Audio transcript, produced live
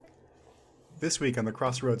This week on the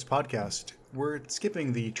Crossroads podcast, we're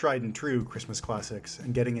skipping the tried and true Christmas classics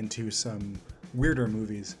and getting into some weirder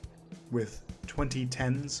movies with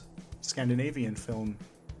 2010's Scandinavian film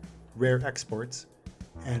Rare Exports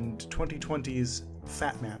and 2020's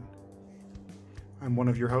Fatman. I'm one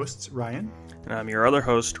of your hosts, Ryan. And I'm your other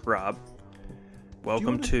host, Rob.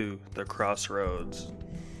 Welcome to the Crossroads.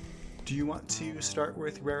 Do you want to start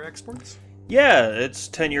with Rare Exports? Yeah, it's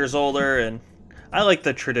 10 years older, and I like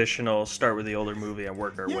the traditional start with the older movie and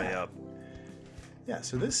work our way up. Yeah,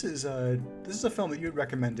 so this is a film that you had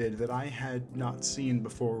recommended that I had not seen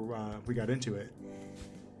before we got into it.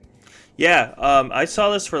 Yeah, I saw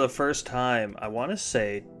this for the first time, I want to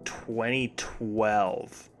say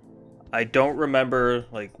 2012. I don't remember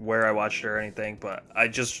where I watched it or anything, but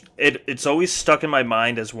it's always stuck in my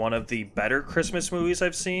mind as one of the better Christmas movies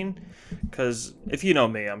I've seen. Because if you know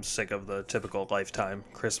me, I'm sick of the typical Lifetime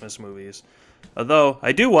Christmas movies. Although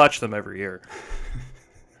I do watch them every year.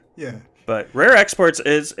 Yeah. But Rare Exports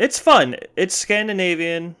it's fun. It's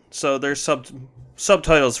Scandinavian, so there's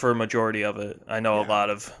subtitles for a majority of it. I know a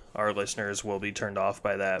lot of our listeners will be turned off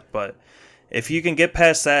by that, but if you can get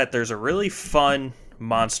past that, there's a really fun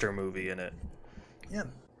monster movie in it. Yeah.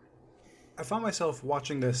 I found myself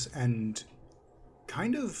watching this and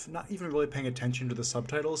kind of not even really paying attention to the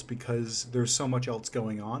subtitles because there's so much else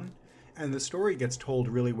going on. And the story gets told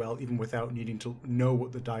really well even without needing to know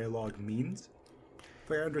what the dialogue means.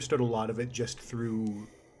 I understood a lot of it just through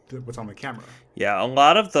what's on the camera. Yeah, a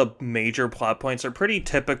lot of the major plot points are pretty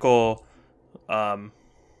typical,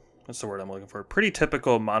 what's the word I'm looking for? Pretty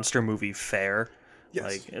typical monster movie fare.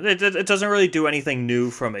 Yes. It doesn't really do anything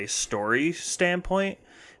new from a story standpoint,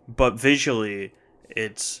 but visually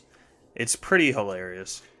it's pretty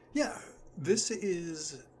hilarious. Yeah, this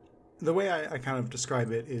is... The way I kind of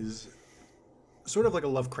describe it is sort of like a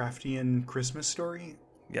Lovecraftian Christmas story.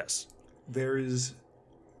 Yes. There's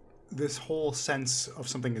this whole sense of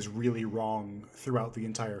something is really wrong throughout the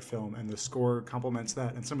entire film, and the score complements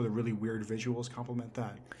that, and some of the really weird visuals complement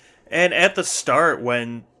that. And at the start,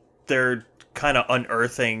 when they're kind of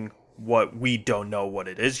unearthing what we don't know what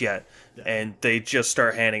it is yet, and they just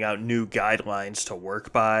start handing out new guidelines to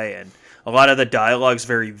work by, and a lot of the dialogue's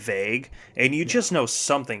very vague, and you just know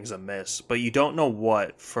something's amiss, but you don't know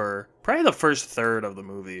what for probably the first third of the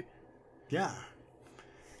movie. Yeah.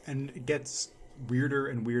 And it gets weirder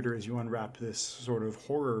and weirder as you unwrap this sort of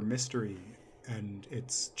horror mystery, and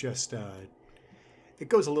it's just it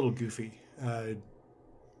goes a little goofy.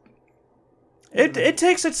 It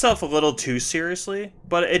takes itself a little too seriously,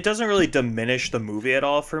 but it doesn't really diminish the movie at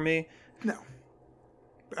all for me. No.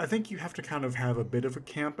 I think you have to kind of have a bit of a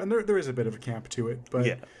camp, and there is a bit of a camp to it,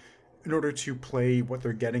 but in order to play what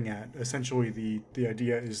they're getting at, essentially the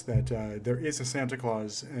idea is that there is a Santa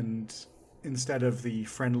Claus, and instead of the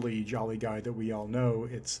friendly, jolly guy that we all know,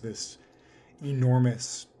 it's this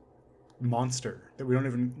enormous monster that we don't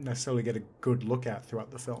even necessarily get a good look at throughout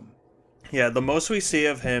the film. Yeah, the most we see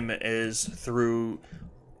of him is through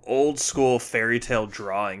old school fairy tale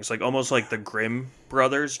drawings, almost like the Grimm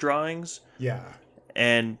brothers drawings. Yeah.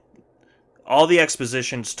 And all the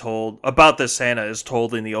exposition's told about the Santa is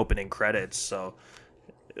told in the opening credits, so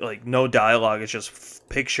no dialogue, it's just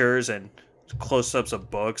pictures and close-ups of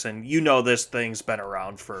books, and this thing's been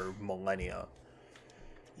around for millennia.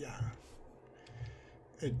 Yeah.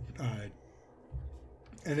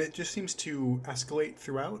 And it just seems to escalate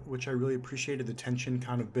throughout, which I really appreciated. The tension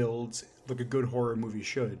kind of builds like a good horror movie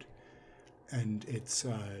should. And it's...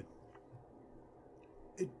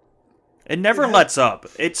 It never lets up.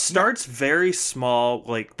 It starts very small.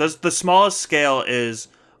 The smallest scale is,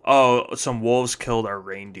 some wolves killed our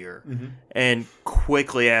reindeer. Mm-hmm. And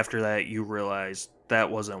quickly after that, you realize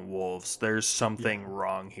that wasn't wolves. There's something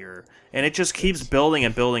wrong here. And it just keeps building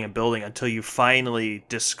and building and building until you finally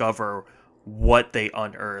discover what they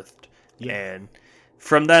unearthed. Yeah. And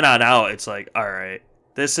from then on out, it's all right,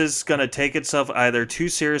 this is going to take itself either too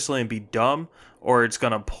seriously and be dumb, or it's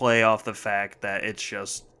going to play off the fact that it's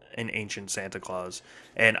just an ancient Santa Claus.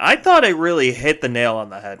 And I thought it really hit the nail on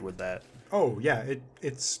the head with that. Oh, yeah.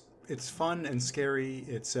 It's fun and scary.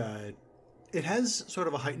 It has sort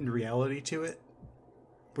of a heightened reality to it,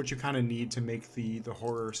 which you kind of need to make the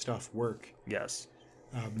horror stuff work. Yes.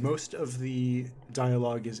 Most of the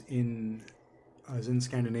dialogue is in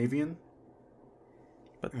Scandinavian.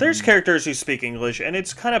 But there's characters who speak English, and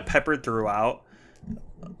it's kind of peppered throughout.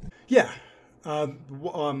 Yeah.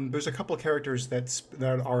 There's a couple of characters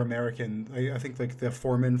that are American. I think the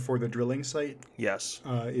foreman for the drilling site. Yes.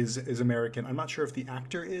 Is American. I'm not sure if the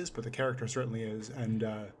actor is, but the character certainly is, and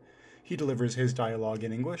he delivers his dialogue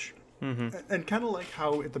in English. And kind of like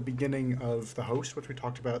how at the beginning of The Host, which we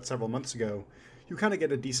talked about several months ago, you kind of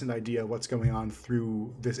get a decent idea of what's going on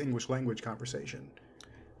through this English language conversation.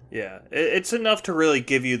 Yeah, it's enough to really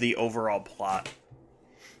give you the overall plot.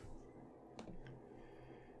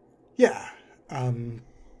 Yeah.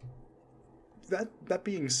 That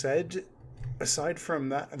being said, aside from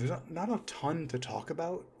that, there's not a ton to talk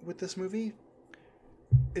about with this movie.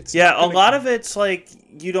 A lot of it's like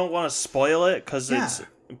you don't want to spoil it because it's...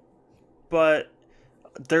 But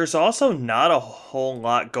there's also not a whole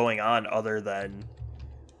lot going on other than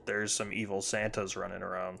there's some evil Santas running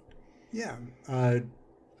around. Yeah.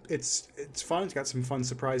 It's fun. It's got some fun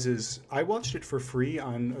surprises. I watched it for free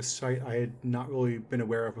on a site I had not really been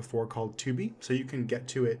aware of before called Tubi. So you can get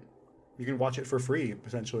to it. You can watch it for free,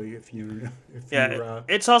 potentially, if you're...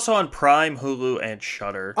 it's also on Prime, Hulu, and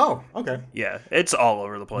Shudder. Oh, okay. Yeah, it's all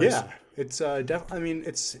over the place. Yeah, it's I mean,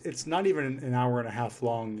 it's not even an hour and a half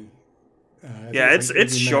long.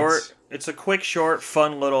 It's short. It's a quick, short,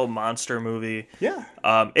 fun little monster movie. Yeah.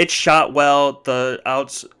 It's shot well.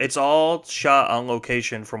 It's all shot on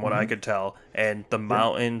location, from what I could tell, and the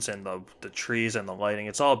mountains and the trees and the lighting.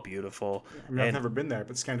 It's all beautiful. I mean, I've never been there,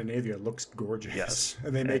 but Scandinavia looks gorgeous. Yes,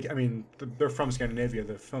 and they make. I mean, they're from Scandinavia,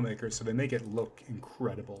 the filmmakers, so they make it look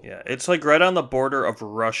incredible. Yeah, it's like right on the border of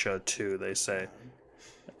Russia too. They say.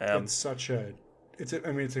 It's such a. It's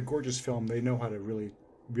a gorgeous film. They know how to really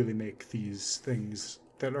make these things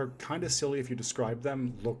that are kind of silly if you describe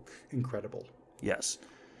them look incredible. Yes.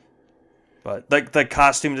 But the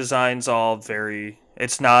costume design's all very...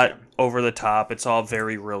 It's not over the top. It's all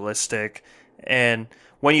very realistic. And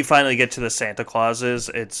when you finally get to the Santa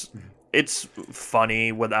Clauses, it's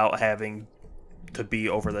funny without having to be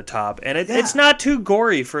over the top. And it's not too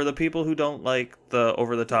gory for the people who don't like the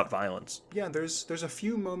over-the-top violence. Yeah, there's a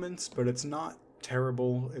few moments, but it's not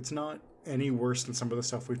terrible. It's not any worse than some of the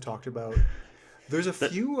stuff we've talked about. There's a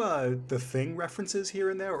few The Thing references here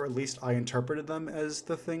and there, or at least I interpreted them as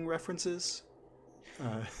The Thing references.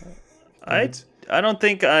 I don't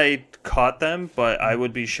think I caught them, but I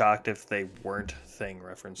would be shocked if they weren't Thing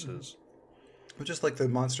references. Just like the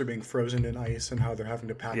monster being frozen in ice and how they're having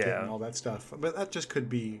to pack it and all that stuff. But that just could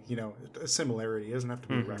be, a similarity. It doesn't have to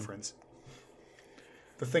be a reference.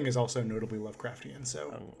 The Thing is also notably Lovecraftian,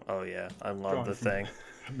 so... Oh yeah, I love The Thing.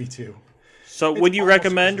 Me too. So would you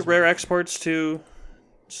recommend Rare Exports to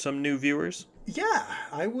some new viewers? Yeah,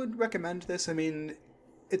 I would recommend this. I mean,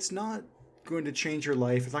 it's not going to change your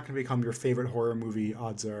life. It's not going to become your favorite horror movie,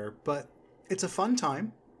 odds are. But it's a fun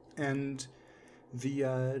time. And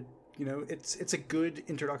it's a good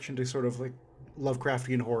introduction to sort of like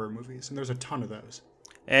Lovecraftian horror movies. And there's a ton of those.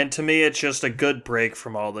 And to me, it's just a good break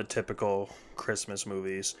from all the typical Christmas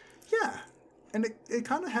movies. Yeah. And it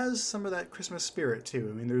kind of has some of that Christmas spirit, too.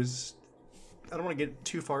 I mean, I don't want to get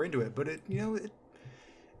too far into it, but it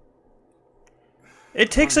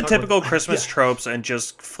takes the typical Christmas tropes and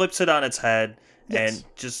just flips it on its head and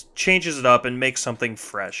just changes it up and makes something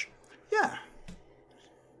fresh. Yeah.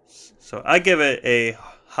 So I give it a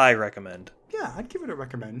high recommend. Yeah, I'd give it a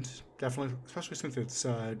recommend. Definitely, especially since it's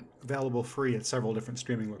available free at several different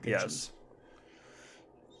streaming locations. Yes.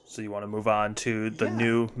 So you want to move on to the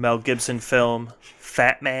new Mel Gibson film,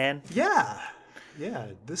 Fatman? Yeah. Yeah,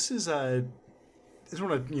 this is a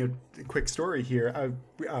quick story here. I've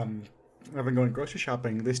been going grocery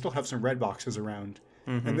shopping. They still have some Red Boxes around.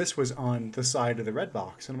 And this was on the side of the Red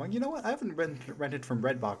Box. And I'm like, you know what? I haven't rented from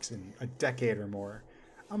Red Box in a decade or more.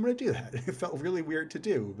 I'm going to do that. It felt really weird to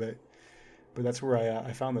do, but that's where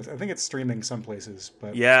I found this. I think it's streaming some places.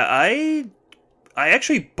 But yeah, I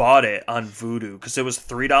actually bought it on Vudu because it was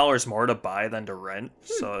 $3 more to buy than to rent.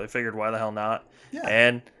 So I figured, why the hell not? Yeah.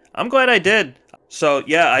 And I'm glad I did. So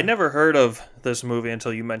yeah, I never heard of this movie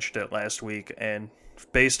until you mentioned it last week. And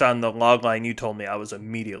based on the logline you told me, I was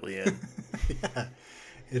immediately in. Yeah.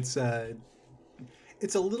 It's a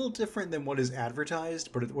little different than what is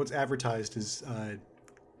advertised, but what's advertised is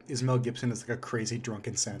Mel Gibson as like a crazy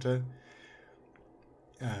drunken Santa.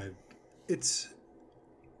 This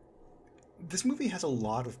movie has a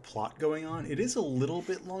lot of plot going on. It is a little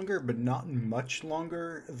bit longer, but not much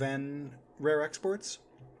longer than Rare Exports.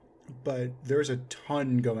 But there's a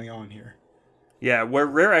ton going on here. Yeah, where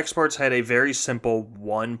Rare Exports had a very simple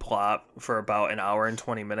one plot for about an hour and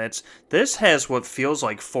 20 minutes, this has what feels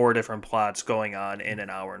like 4 different plots going on in an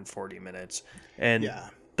hour and 40 minutes. And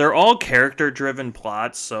they're all character-driven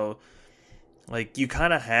plots, so like you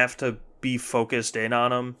kind of have to be focused in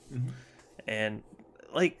on them. Mm-hmm. And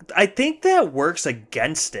like I think that works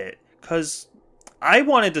against it, because I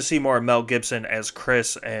wanted to see more of Mel Gibson as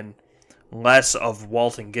Chris and less of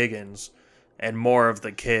Walton Giggins and more of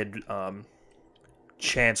the kid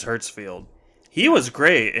Chance Hurtsfield. He was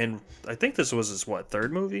great, and I think this was his,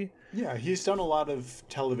 third movie? Yeah, he's done a lot of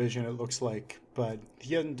television, it looks like, but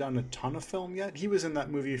he hasn't done a ton of film yet. He was in that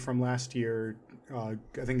movie from last year, I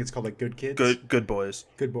think it's called, Good Kids? Good Boys.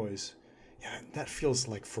 Good Boys. Yeah, that feels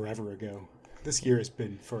like forever ago. This year has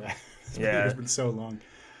been forever. It's been so long.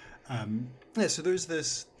 So there's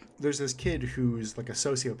this kid who's like a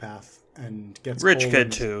sociopath and gets rich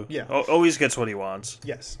kid too. Yeah, always gets what he wants.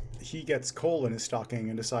 Yes, he gets coal in his stocking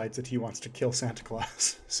and decides that he wants to kill Santa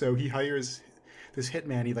Claus. So he hires this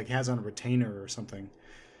hitman he has on a retainer or something,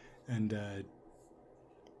 and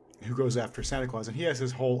who goes after Santa Claus. And he has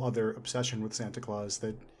this whole other obsession with Santa Claus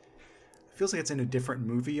that feels like it's in a different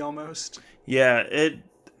movie almost. Yeah,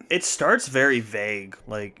 it starts very vague.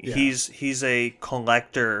 He's a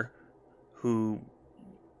collector who,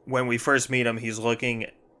 when we first meet him, he's looking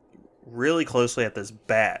really closely at this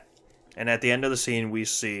bat. And at the end of the scene, we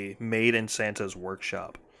see made in Santa's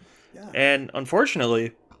workshop. Yeah. And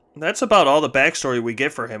unfortunately, that's about all the backstory we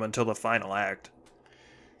get for him until the final act.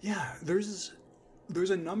 Yeah, there's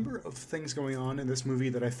a number of things going on in this movie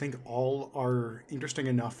that I think all are interesting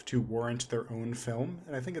enough to warrant their own film.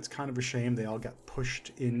 And I think it's kind of a shame they all got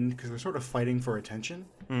pushed in because they're sort of fighting for attention.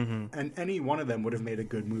 Mm-hmm. And any one of them would have made a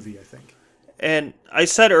good movie, I think. And I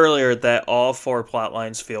said earlier that all four plot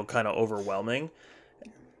lines feel kind of overwhelming.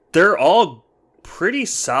 They're all pretty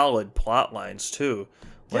solid plot lines, too.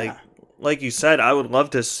 Like you said, I would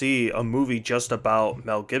love to see a movie just about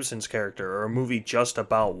Mel Gibson's character or a movie just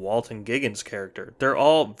about Walton Goggins' character. They're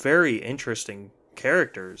all very interesting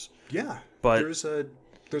characters. Yeah, but there's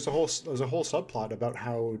a whole subplot about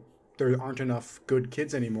how there aren't enough good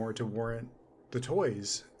kids anymore to warrant the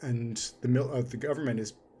toys, and the government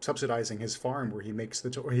is subsidizing his farm where he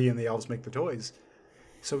and the elves make the toys.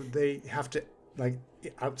 So they have to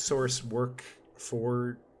outsource work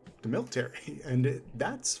for the military, and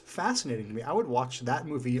that's fascinating to me. I would watch that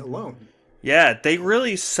movie alone. Yeah, they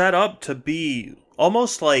really set up to be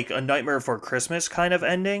almost like a Nightmare Before Christmas kind of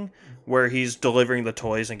ending, where he's delivering the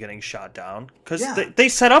toys and getting shot down. Because they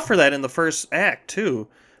set up for that in the first act too,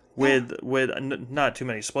 with not too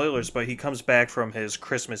many spoilers, but he comes back from his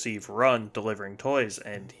Christmas Eve run delivering toys,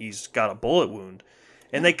 and he's got a bullet wound.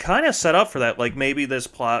 And they kind of set up for that, like maybe this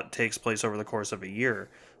plot takes place over the course of a year,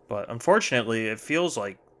 but unfortunately, it feels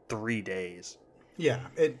like 3 days. Yeah,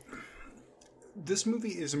 this movie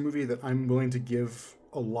is a movie that I'm willing to give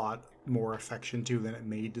a lot more affection to than it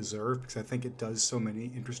may deserve, because I think it does so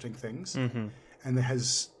many interesting things, mm-hmm. and it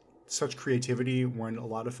has such creativity when a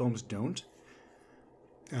lot of films don't.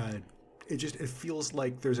 It feels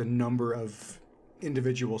like there's a number of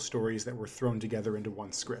individual stories that were thrown together into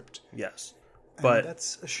one script. Yes, but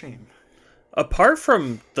that's a shame. Apart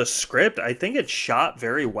from the script, I think it's shot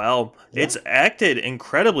very well. Yeah. It's acted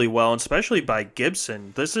incredibly well, especially by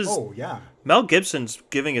Gibson. Mel Gibson's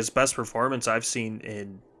giving his best performance I've seen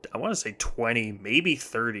in, I want to say 20, maybe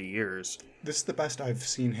 30 years. This is the best I've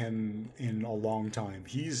seen him in a long time.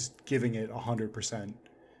 He's giving it 100%.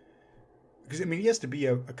 Because, he has to be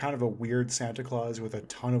a kind of a weird Santa Claus with a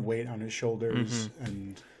ton of weight on his shoulders, mm-hmm.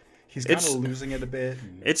 and he's kind of losing it a bit.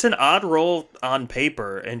 It's an odd role on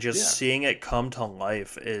paper, and just seeing it come to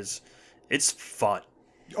life it's fun.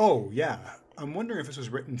 Oh, yeah. I'm wondering if this was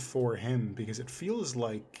written for him, because it feels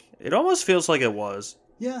like... It almost feels like it was.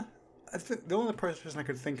 Yeah. I think the only person I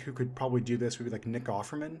could think who could probably do this would be like Nick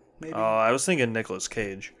Offerman, maybe. Oh, I was thinking Nicolas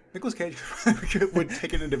Cage. Nicolas Cage would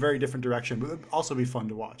take it in a very different direction, but it would also be fun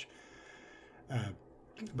to watch.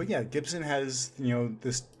 But yeah, Gibson has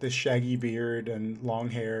this shaggy beard and long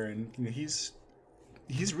hair, and he's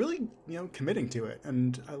really committing to it,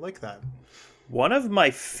 and I like that. One of my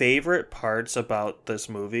favorite parts about this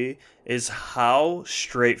movie is how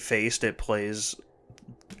straight-faced it plays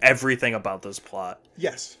everything about this plot.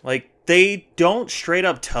 Yes, they don't straight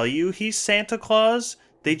up tell you he's Santa Claus.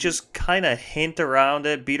 They just kind of hint around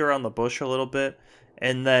it, beat around the bush a little bit,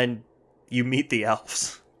 and then you meet the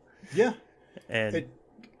elves. Yeah. And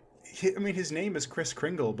his name is Kris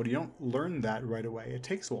Kringle, but you don't learn that right away. It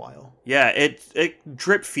takes a while. Yeah, it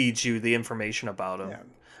drip feeds you the information about him. Yeah.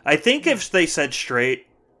 I think if they said straight,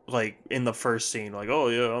 in the first scene, oh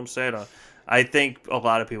yeah, I'm Santa, I think a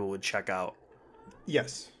lot of people would check out.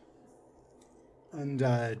 Yes. And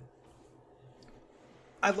I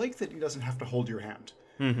like that he doesn't have to hold your hand.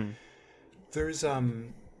 Mm-hmm. There's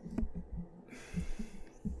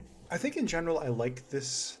I think in general I like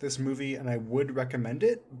this movie, and I would recommend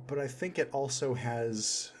it, but I think it also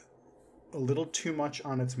has a little too much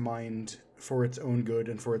on its mind for its own good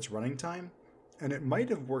and for its running time, and it might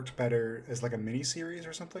have worked better as a mini-series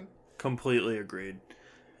or something. Completely agreed.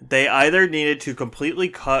 They either needed to completely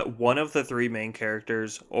cut one of the three main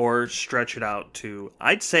characters or stretch it out to,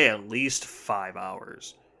 I'd say, at least 5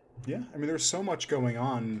 hours. Yeah, I mean, there's so much going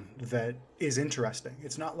on that is interesting.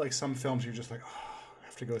 It's not like some films you're just like, oh, I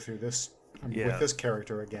have to go through this with this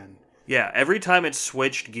character again. Yeah, every time it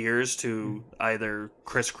switched gears to either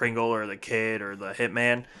Kris Kringle or the kid or the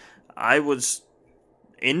hitman, I was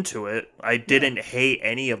into it. I didn't hate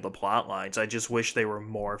any of the plot lines. I just wish they were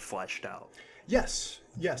more fleshed out. Yes,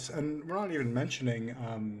 and we're not even mentioning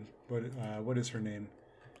what is her name?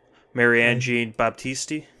 Marianne Jean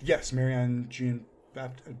Baptiste? Yes, Marianne Jean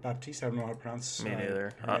Baptiste. I don't know how to pronounce Me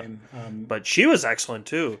neither. her name. But she was excellent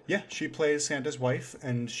too. Yeah, she plays Santa's wife,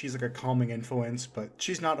 and she's like a calming influence, but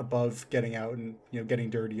she's not above getting out and getting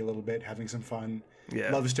dirty a little bit, having some fun.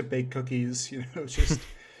 Yeah, loves to bake cookies. It's just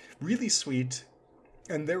really sweet,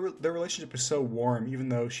 and their relationship is so warm, even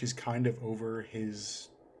though she's kind of over his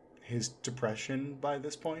depression by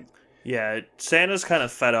this point. Yeah, Santa's kind of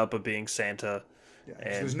fed up of being Santa. Yeah,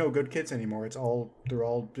 and there's no good kids anymore. They're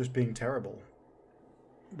all just being terrible.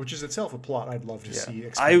 Which is itself a plot I'd love to see.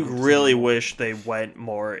 I really wish they went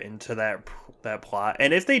more into that plot.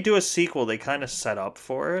 And if they do a sequel, they kind of set up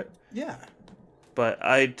for it. Yeah. But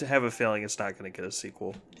I have a feeling it's not going to get a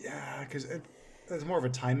sequel. Yeah, because it's more of a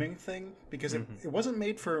timing thing. Because it wasn't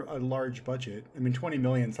made for a large budget. I mean, $20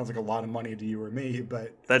 million sounds like a lot of money to you or me,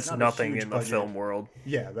 but that's nothing in budget. The film world.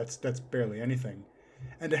 Yeah, that's barely anything.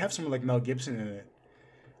 And to have someone like Mel Gibson in it,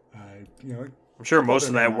 I'm sure most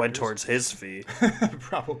of that went towards his fee.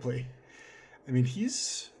 Probably. I mean,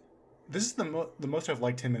 this is the most I've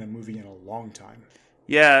liked him in a movie in a long time.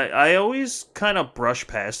 Yeah, I always kind of brush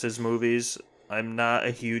past his movies. I'm not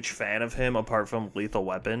a huge fan of him, apart from Lethal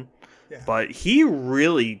Weapon. Yeah. But he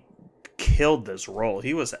really killed this role.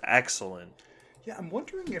 He was excellent. Yeah, I'm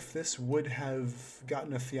wondering if this would have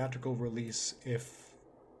gotten a theatrical release if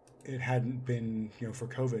it hadn't been, for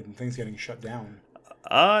COVID and things getting shut down.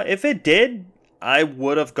 If it did, I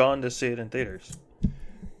would have gone to see it in theaters.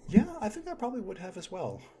 Yeah, I think I probably would have as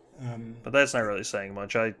well. But that's not really saying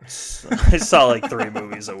much. I saw like 3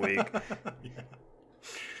 movies a week.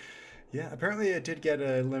 Yeah, apparently it did get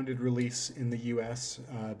a limited release in the U.S.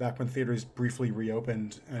 Back when theaters briefly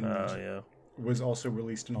reopened, and was also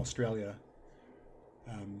released in Australia.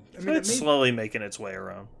 It's slowly making its way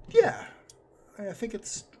around. Yeah, I think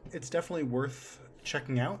it's definitely worth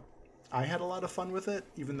checking out. I had a lot of fun with it,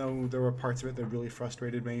 even though there were parts of it that really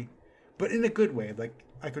frustrated me. But in a good way. Like,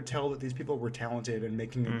 I could tell that these people were talented and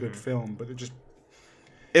making a good film, but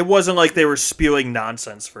it wasn't like they were spewing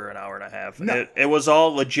nonsense for an hour and a half. No. It was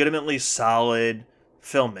all legitimately solid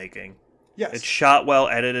filmmaking. Yes. It's shot well,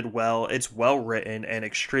 edited well, it's well written, and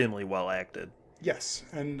extremely well acted. Yes,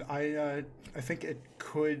 and I think it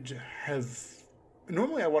could have...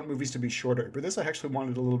 Normally I want movies to be shorter, but this I actually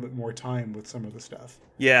wanted a little bit more time with some of the stuff.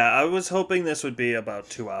 Yeah, I was hoping this would be about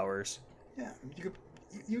 2 hours. Yeah,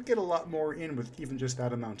 you get a lot more in with even just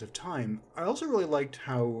that amount of time. I also really liked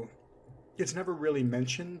how it's never really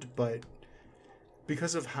mentioned, but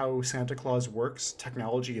because of how Santa Claus works,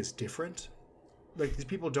 technology is different. Like, these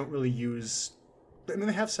people don't really use... I mean,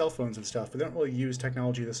 they have cell phones and stuff, but they don't really use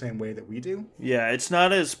technology the same way that we do. Yeah, it's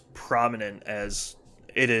not as prominent as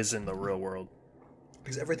it is in the real world.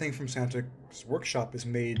 Because everything from Santa's workshop is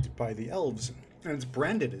made by the elves, and it's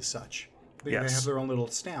branded as such. They have their own little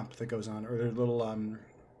stamp that goes on, or their little,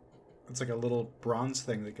 it's like a little bronze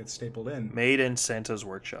thing that gets stapled in. Made in Santa's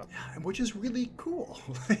workshop. Yeah, which is really cool.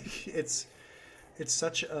 Like, it's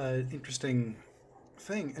such an interesting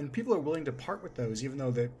thing, and people are willing to part with those, even though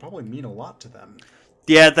they probably mean a lot to them.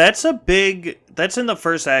 Yeah, that's in the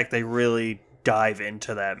first act, they really dive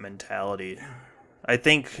into that mentality. I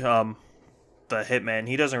think, the hitman,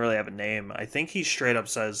 he doesn't really have a name. I think he straight up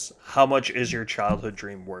says, "How much is your childhood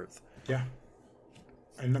dream worth?" Yeah.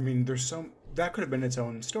 And I mean, that could have been its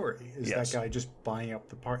own story. Is that guy just buying up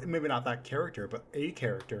the part? Maybe not that character, but a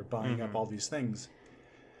character buying up all these things.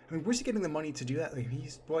 I mean, where's he getting the money to do that? Like,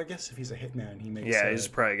 I guess if he's a hitman, he makes... Yeah, he's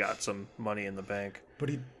probably got some money in the bank. But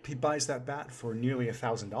he buys that bat for nearly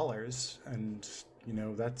 $1,000, and,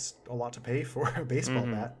 that's a lot to pay for a baseball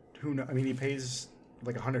bat. Who knows? I mean, he pays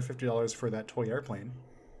like $150 for that toy airplane.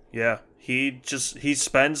 Yeah, he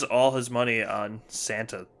spends all his money on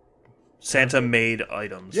Santa-made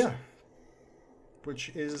items. Yeah, which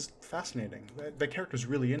is fascinating. The character's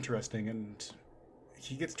really interesting, and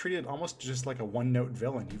he gets treated almost just like a one-note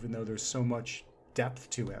villain, even though there's so much depth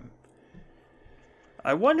to him.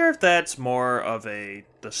 I wonder if that's more of the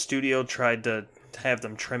studio tried to have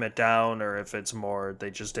them trim it down, or if it's more they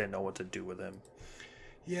just didn't know what to do with him.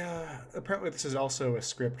 Yeah, apparently this is also a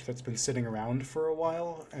script that's been sitting around for a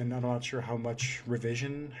while, and I'm not sure how much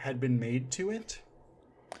revision had been made to it.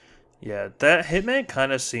 Yeah, that Hitman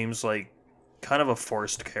kind of seems like kind of a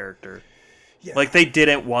forced character. Yeah. Like they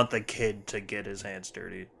didn't want the kid to get his hands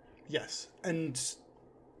dirty. Yes, and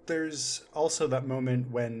there's also that moment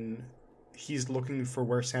when he's looking for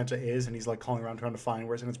where Santa is, and he's like calling around trying to find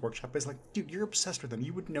where Santa's workshop is. Like, dude, you're obsessed with him.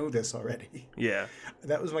 You would know this already. Yeah.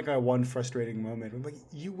 That was like my one frustrating moment. I'm like,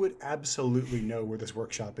 you would absolutely know where this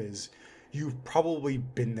workshop is. You've probably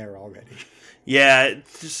been there already. Yeah,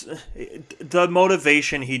 just the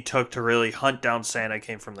motivation he took to really hunt down Santa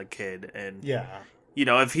came from the kid, and yeah, you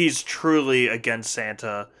know, if he's truly against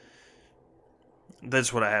Santa,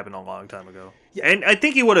 this would have happened a long time ago. Yeah. And I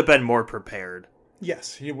think he would have been more prepared.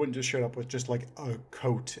 Yes, he wouldn't just show up with just like a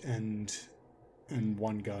coat and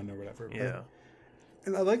one gun or whatever. Yeah. But,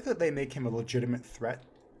 and I like that they make him a legitimate threat.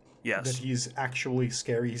 Yes. That he's actually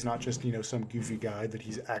scary. He's not just, some goofy guy, that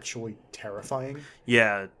he's actually terrifying.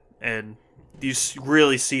 Yeah, and you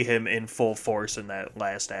really see him in full force in that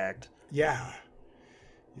last act. Yeah.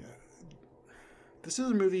 Yeah. This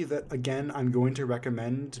is a movie that, again, I'm going to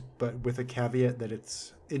recommend, but with a caveat that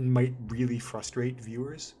it might really frustrate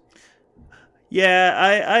viewers.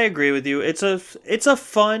 Yeah, I agree with you. It's a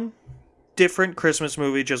fun, different Christmas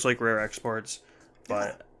movie, just like Rare Exports,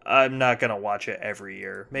 but... Yeah. I'm not gonna watch it every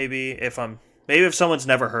year. Maybe if someone's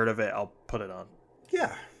never heard of it, I'll put it on.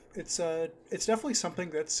 Yeah, it's definitely something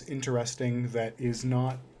that's interesting. That is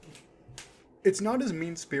not. It's not as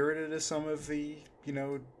mean spirited as some of the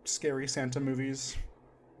scary Santa movies,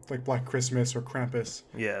 like Black Christmas or Krampus.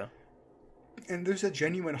 Yeah. And there's a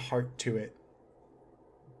genuine heart to it,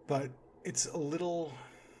 but it's a little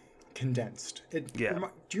condensed. Yeah.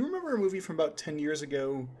 Do you remember a movie from about 10 years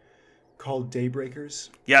ago? Called Daybreakers?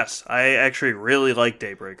 Yes, I actually really like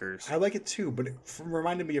Daybreakers. I like it too, but it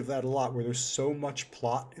reminded me of that a lot, where there's so much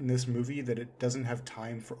plot in this movie that it doesn't have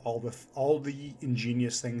time for all the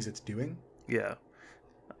ingenious things it's doing. Yeah.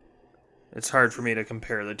 It's hard for me to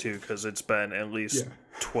compare the two because it's been at least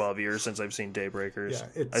 12 years since I've seen Daybreakers.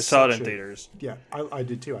 Yeah, I saw it in theaters. Yeah, I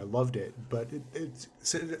did too. I loved it, but it's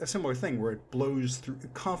a similar thing where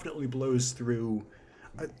it confidently blows through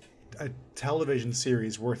a television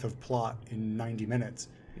series worth of plot in 90 minutes.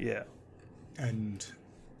 Yeah. And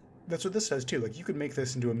that's what this says too. Like, you could make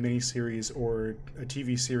this into a mini series or a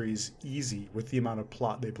TV series easy with the amount of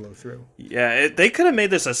plot they blow through. Yeah, they could have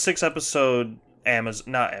made this a 6-episode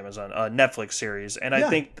Netflix series, and I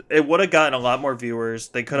think it would have gotten a lot more viewers.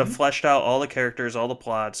 They could have fleshed out all the characters, all the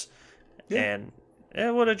plots, and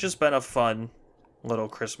it would have just been a fun little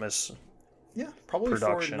Christmas probably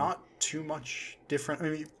production. For not too much different. I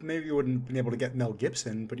mean, maybe you wouldn't have been able to get Mel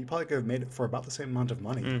Gibson, but you probably could have made it for about the same amount of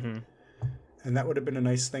money. Mm-hmm. And that would have been a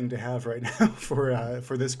nice thing to have right now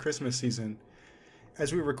for this Christmas season.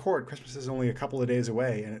 As we record, Christmas is only a couple of days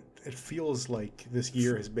away, and it feels like this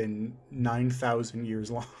year has been 9,000 years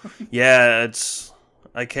long. Yeah,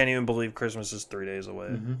 I can't even believe Christmas is 3 days away.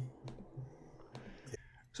 Mm-hmm.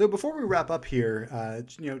 So before we wrap up here,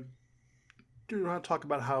 do you want to talk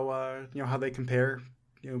about how they compare,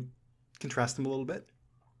 contrast them a little bit?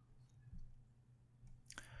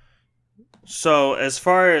 So as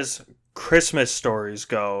far as Christmas stories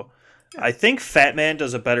go, I think Fatman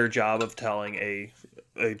does a better job of telling a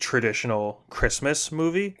traditional Christmas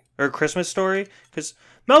movie or Christmas story, because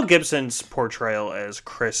Mel Gibson's portrayal as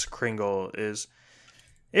Kris Kringle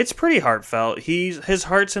it's pretty heartfelt. His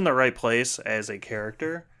heart's in the right place as a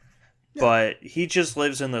character, but he just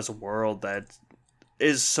lives in this world that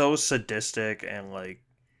is so sadistic and like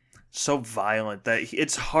so violent that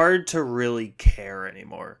it's hard to really care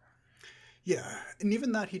anymore. Yeah, and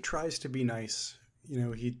even that he tries to be nice.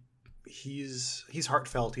 He's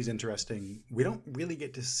heartfelt, he's interesting. We don't really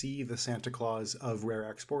get to see the Santa Claus of Rare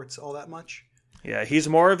Exports all that much. Yeah, he's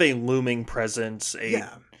more of a looming presence,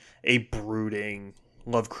 a brooding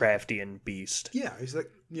Lovecraftian beast. Yeah, he's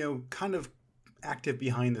like, kind of active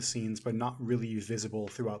behind the scenes, but not really visible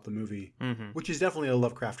throughout the movie, which is definitely a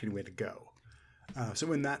Lovecraftian way to go.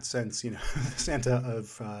 So in that sense, Santa of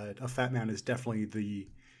Fatman is definitely the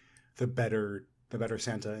better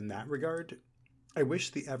Santa in that regard. I wish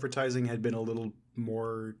the advertising had been a little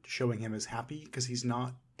more showing him as happy, because he's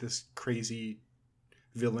not this crazy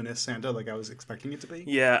villainous Santa like I was expecting it to be.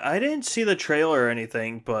 Yeah, I didn't see the trailer or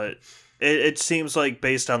anything, but it seems like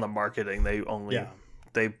based on the marketing,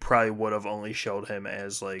 they probably would have only showed him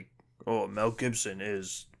as like, oh, Mel Gibson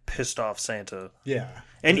is pissed off Santa. Yeah.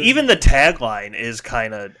 And even the tagline is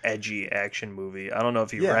kind of edgy action movie. I don't know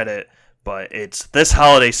if you read it, but it's this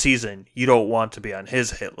holiday season. You don't want to be on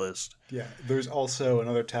his hit list. Yeah, there's also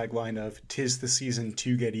another tagline of "'Tis the season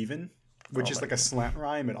to get even," which is like a slant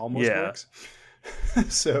rhyme. It almost works.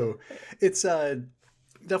 So it's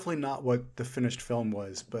definitely not what the finished film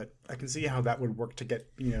was, but I can see how that would work to get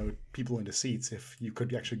people into seats if you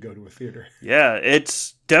could actually go to a theater. Yeah,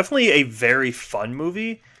 it's definitely a very fun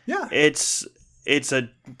movie. Yeah, it's a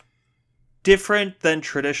different than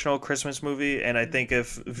traditional Christmas movie, and I think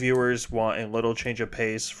if viewers want a little change of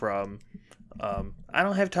pace from I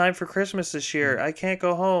don't have time for Christmas this year, I can't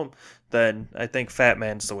go home, then I think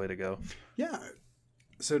Fatman's the way to go. Yeah.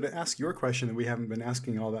 So to ask your question that we haven't been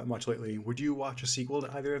asking all that much lately, would you watch a sequel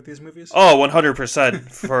to either of these movies? Oh,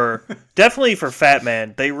 100%. Definitely for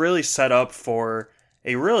Fatman. They really set up for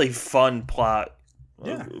a really fun plot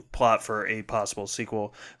for a possible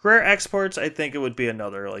sequel. Rare Exports, I think it would be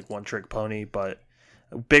another like one-trick pony, but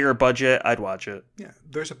bigger budget, I'd watch it. Yeah,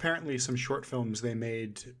 there's apparently some short films they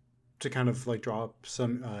made to kind of like draw up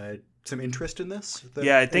some interest in this.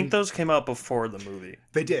 I think those came out before the movie.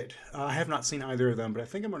 They did. I have not seen either of them, but I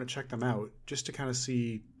think I'm going to check them out just to kind of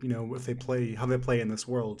see, if how they play in this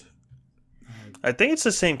world. I think it's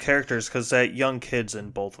the same characters because that young kid's in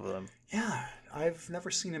both of them. Yeah, I've never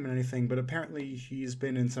seen him in anything, but apparently he's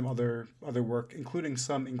been in some other work, including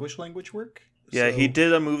some English language work. Yeah, he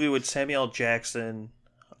did a movie with Samuel Jackson.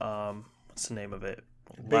 What's the name of it?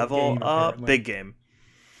 Big Game.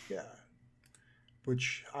 Yeah.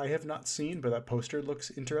 Which I have not seen, but that poster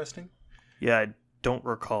looks interesting. Yeah, I don't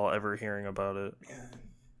recall ever hearing about it. Yeah.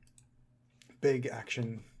 Big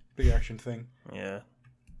action thing. Yeah.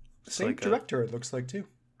 Same director, it looks like, too.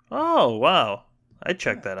 Oh, wow. I'd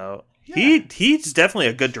check that out. Yeah. He's definitely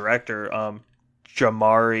a good director.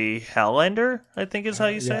 Jamari Hallander, I think is how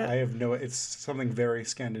you say it. I have it's something very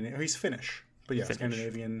Scandinavian. He's Finnish, but Finnish.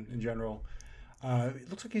 Scandinavian in general. It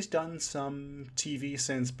looks like he's done some TV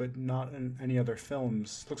since, but not in any other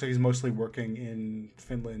films. Looks like he's mostly working in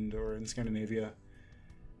Finland or in Scandinavia.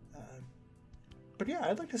 But yeah,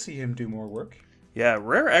 I'd like to see him do more work. Yeah,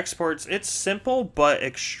 Rare Exports, it's simple but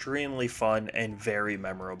extremely fun and very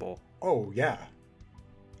memorable. Oh, yeah.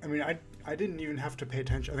 I mean, I didn't even have to pay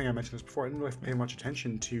attention. I think I mentioned this before. I didn't really have to pay much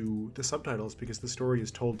attention to the subtitles because the story is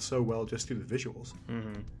told so well just through the visuals,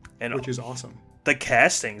 which is awesome. The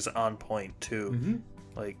casting's on point too. Mm-hmm.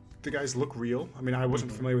 Like the guys look real. I mean, I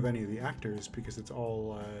wasn't familiar with any of the actors because it's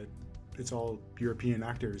all European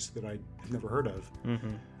actors that I'd never heard of.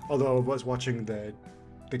 Mm-hmm. Although I was watching the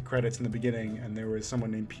credits in the beginning, and there was someone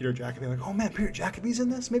named Peter Jacobi. Like, oh man, Peter Jacobi's in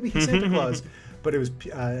this? Maybe he's Santa Claus. But it was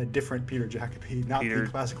a different Peter Jacobi, not the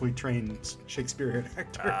classically trained Shakespearean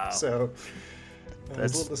actor. Wow. So I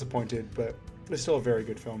was a little disappointed, but it's still a very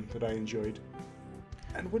good film that I enjoyed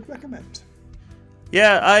and would recommend.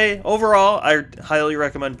 Yeah, I highly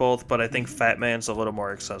recommend both, but I think Fatman's a little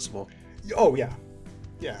more accessible. Oh, yeah.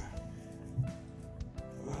 Yeah.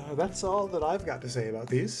 That's all that I've got to say about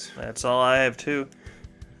these. That's all I have, too.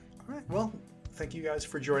 All right, well, thank you guys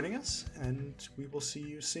for joining us, and we will see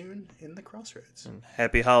you soon in the Crossroads. And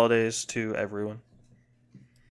happy holidays to everyone.